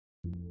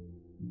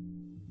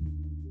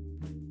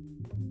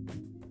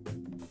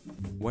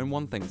When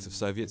one thinks of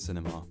Soviet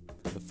cinema,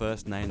 the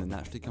first name that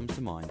naturally comes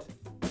to mind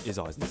is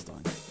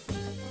Eisenstein.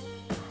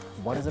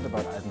 What is it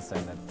about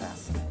Eisenstein that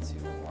fascinates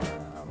you or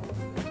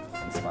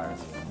inspires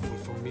you? Well,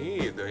 for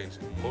me, the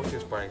most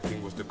inspiring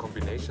thing was the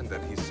combination that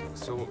he's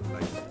so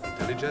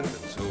intelligent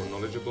and so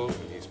knowledgeable,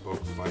 and he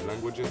spoke 5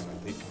 languages.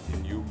 I think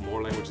he knew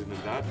more languages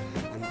than that.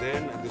 And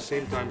then at the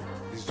same time,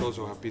 this is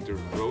also how Peter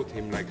wrote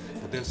him,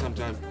 but then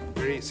sometimes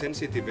very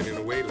sensitive and in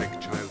a way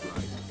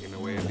childlike in a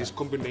way. And this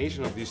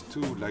combination of these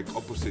two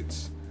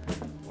opposites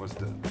was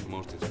the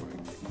most inspiring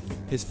thing.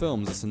 His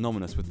films are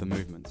synonymous with the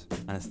movement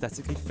and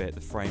aesthetically fit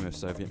the frame of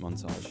Soviet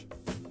montage.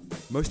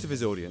 Most of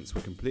his audience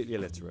were completely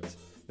illiterate,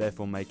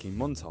 therefore making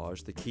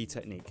montage the key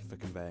technique for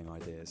conveying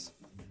ideas.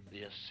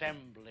 The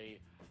assembly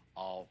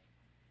of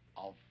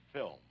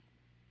film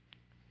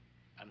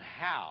and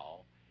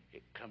how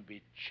it can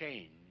be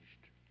changed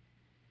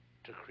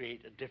to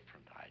create a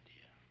different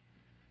idea.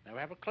 Now we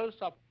have a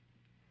close-up.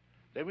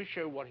 Let me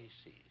show what he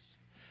sees.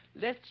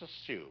 Let's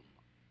assume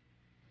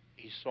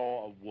he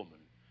saw a woman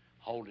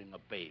holding a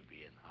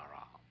baby in her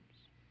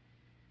arms.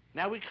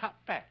 Now we cut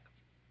back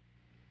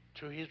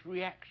to his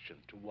reaction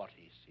to what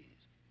he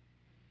sees,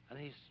 and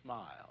he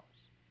smiles.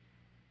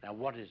 Now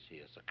what is he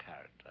as a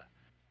character?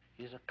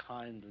 He's a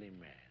kindly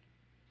man.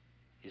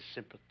 He's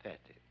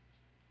sympathetic.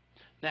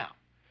 Now,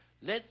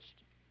 let's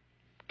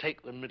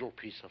take the middle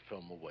piece of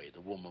film away,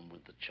 the woman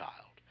with the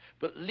child,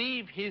 but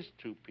leave his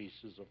 2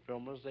 pieces of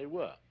film as they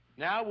were.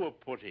 Now we'll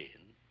put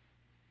in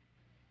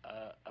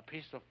a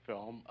piece of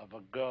film of a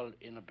girl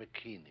in a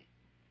bikini.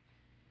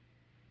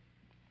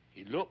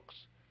 He looks,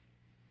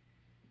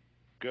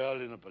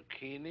 girl in a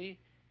bikini,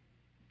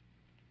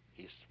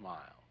 he smiles.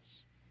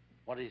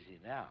 What is he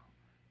now?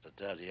 The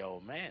dirty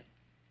old man.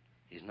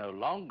 He's no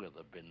longer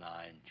the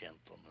benign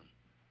gentleman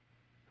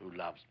who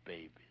loves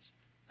babies.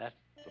 That's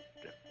the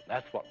difference.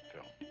 That's what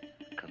film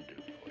can do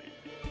for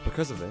you.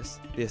 Because of this,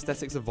 the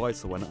aesthetics are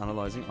vital when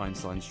analysing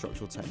Einstein's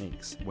structural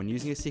techniques, when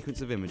using a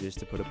sequence of images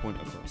to put a point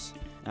across,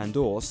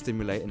 and/or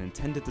stimulate an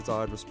intended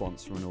desired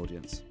response from an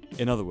audience.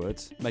 In other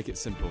words, make it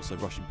simple so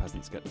Russian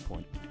peasants get the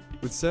point.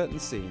 With certain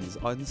scenes,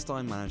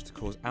 Eisenstein managed to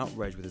cause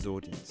outrage with his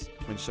audience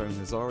when showing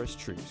the Tsarist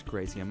troops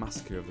creating a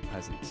massacre of the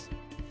peasants.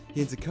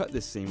 He intercut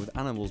this scene with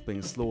animals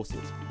being slaughtered,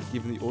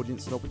 giving the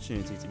audience an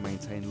opportunity to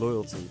maintain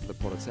loyalty for the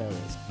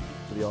proletariat,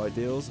 for the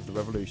ideals of the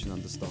revolution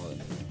under Stalin.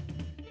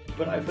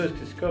 When I first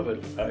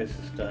discovered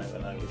Eisenstein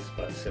when I was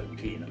about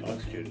 17, an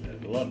art student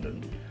in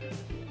London,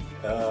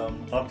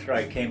 after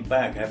I came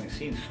back having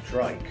seen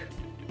Strike,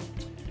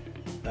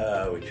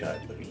 which I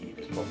believe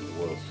is probably the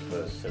world's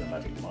first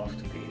cinematic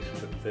masterpiece. It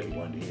took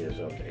 31 years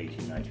after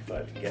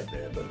 1895 to get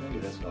there, but maybe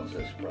that's not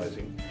so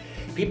surprising.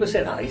 People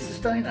said,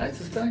 Eisenstein?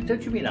 Eisenstein?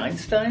 Don't you mean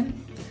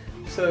Einstein?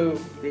 So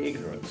the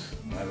ignorance,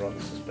 I rather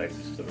suspect,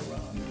 is still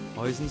around.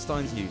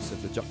 Eisenstein's use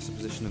of the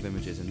juxtaposition of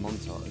images in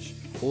montage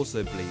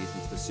also bleeds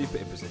into the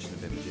superimposition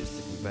of images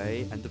to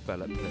convey and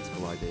develop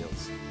political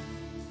ideals.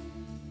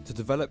 To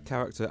develop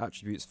character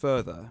attributes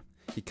further,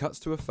 he cuts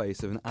to a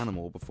face of an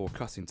animal before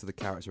cutting to the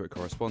character it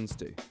corresponds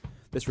to.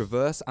 This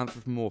reverse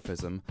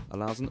anthropomorphism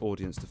allows an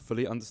audience to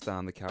fully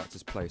understand the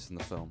character's place in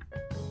the film.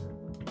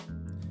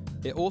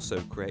 It also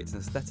creates an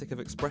aesthetic of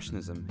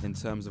expressionism in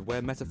terms of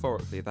where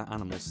metaphorically that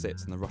animal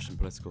sits in the Russian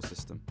political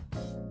system.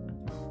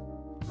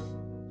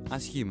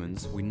 As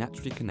humans, we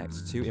naturally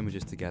connect 2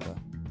 images together.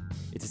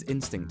 It is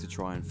instinct to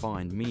try and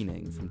find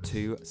meaning from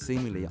 2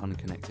 seemingly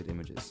unconnected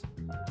images.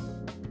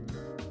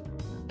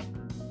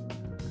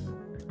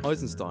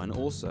 Eisenstein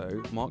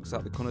also marks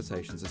out the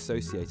connotations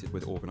associated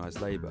with organised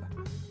labour.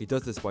 He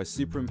does this by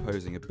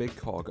superimposing a big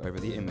cog over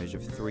the image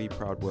of 3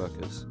 proud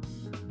workers,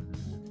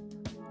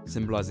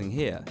 symbolising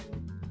here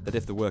that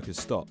if the workers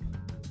stop,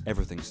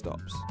 everything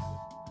stops.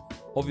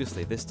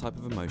 Obviously, this type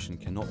of emotion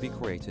cannot be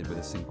created with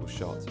a single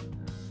shot.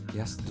 He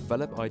has to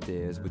develop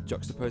ideas with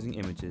juxtaposing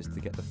images to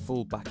get the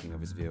full backing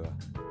of his viewer.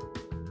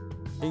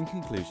 In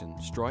conclusion,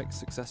 Strike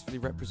successfully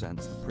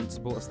represents the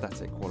principal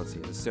aesthetic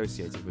qualities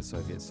associated with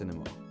Soviet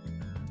cinema.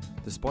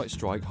 Despite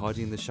Strike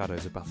hiding in the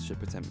shadows of Battleship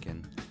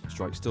Potemkin,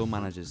 Strike still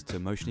manages to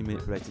emotionally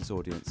manipulate its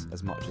audience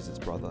as much as its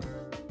brother.